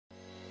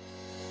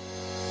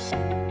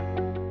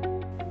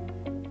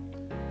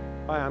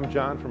Hi, I'm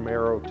John from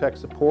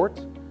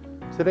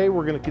ArotechSupport. Today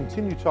we're going to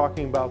continue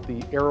talking about the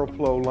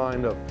Aeroflow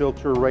line of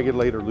filter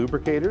regulator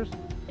lubricators.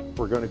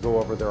 We're going to go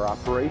over their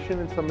operation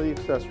and some of the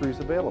accessories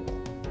available.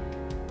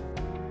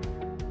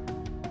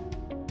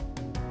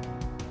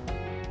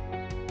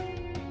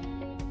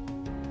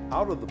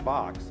 Out of the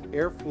box,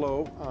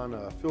 airflow on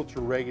a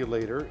filter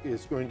regulator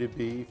is going to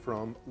be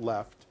from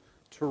left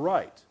to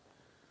right.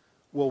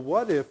 Well,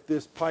 what if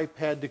this pipe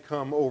had to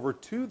come over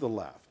to the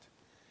left?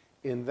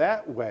 In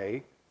that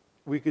way,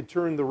 we could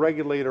turn the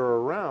regulator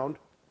around,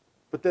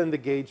 but then the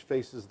gauge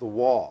faces the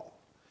wall.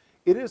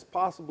 It is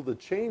possible to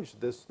change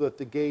this so that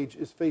the gauge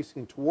is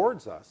facing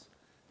towards us,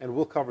 and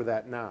we'll cover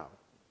that now.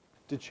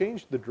 To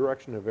change the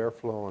direction of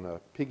airflow on a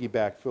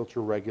piggyback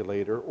filter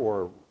regulator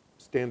or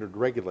standard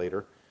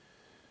regulator,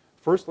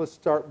 first let's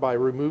start by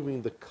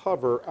removing the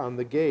cover on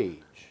the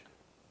gauge.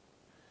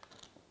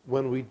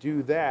 When we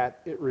do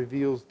that, it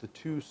reveals the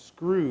two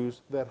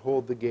screws that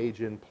hold the gauge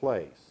in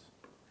place.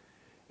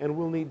 And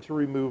we'll need to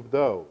remove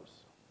those.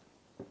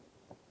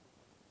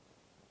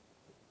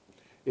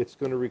 It's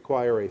going to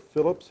require a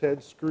Phillips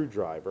head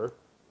screwdriver,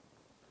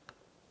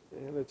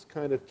 and it's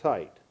kind of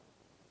tight.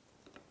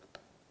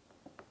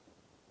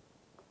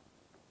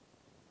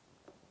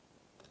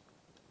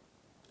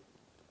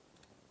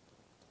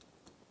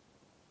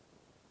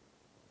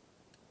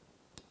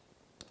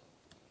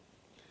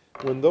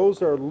 When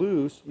those are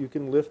loose, you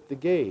can lift the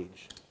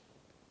gauge.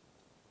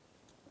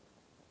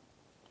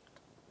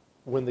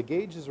 When the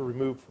gauges are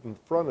removed from the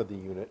front of the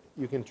unit,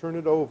 you can turn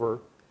it over,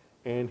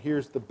 and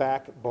here's the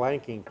back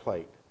blanking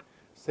plate.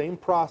 Same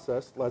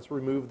process. Let's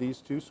remove these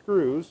two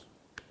screws.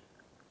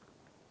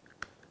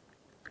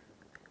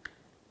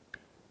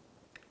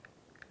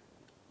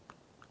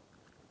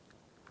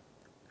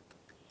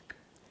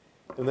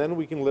 And then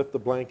we can lift the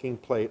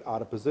blanking plate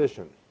out of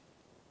position.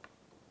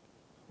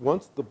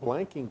 Once the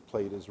blanking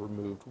plate is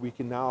removed, we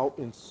can now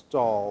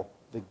install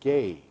the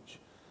gauge.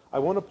 I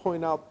want to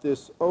point out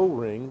this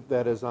O-ring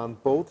that is on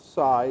both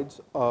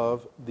sides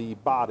of the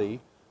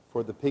body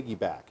for the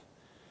piggyback.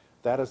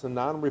 That is a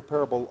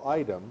non-repairable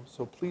item,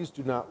 so please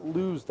do not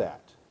lose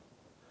that.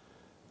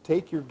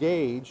 Take your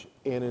gauge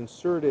and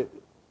insert it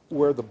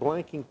where the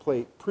blanking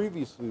plate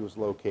previously was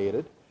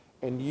located,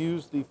 and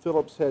use the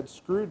Phillips head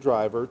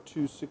screwdriver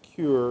to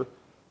secure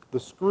the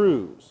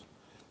screws.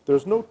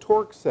 There's no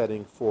torque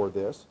setting for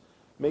this.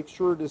 Make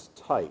sure it is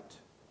tight.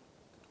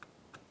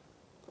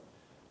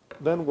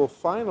 Then we'll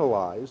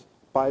finalize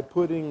by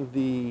putting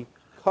the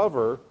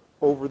cover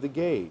over the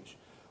gauge.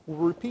 We'll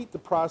repeat the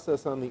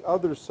process on the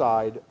other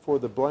side for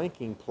the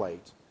blanking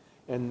plate.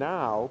 And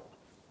now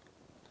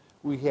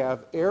we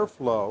have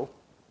airflow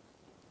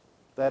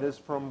that is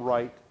from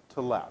right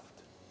to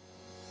left.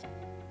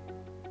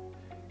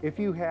 If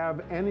you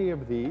have any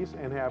of these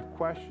and have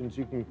questions,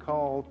 you can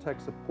call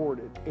tech support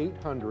at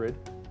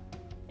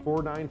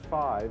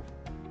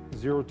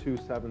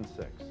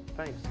 800-495-0276.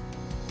 Thanks.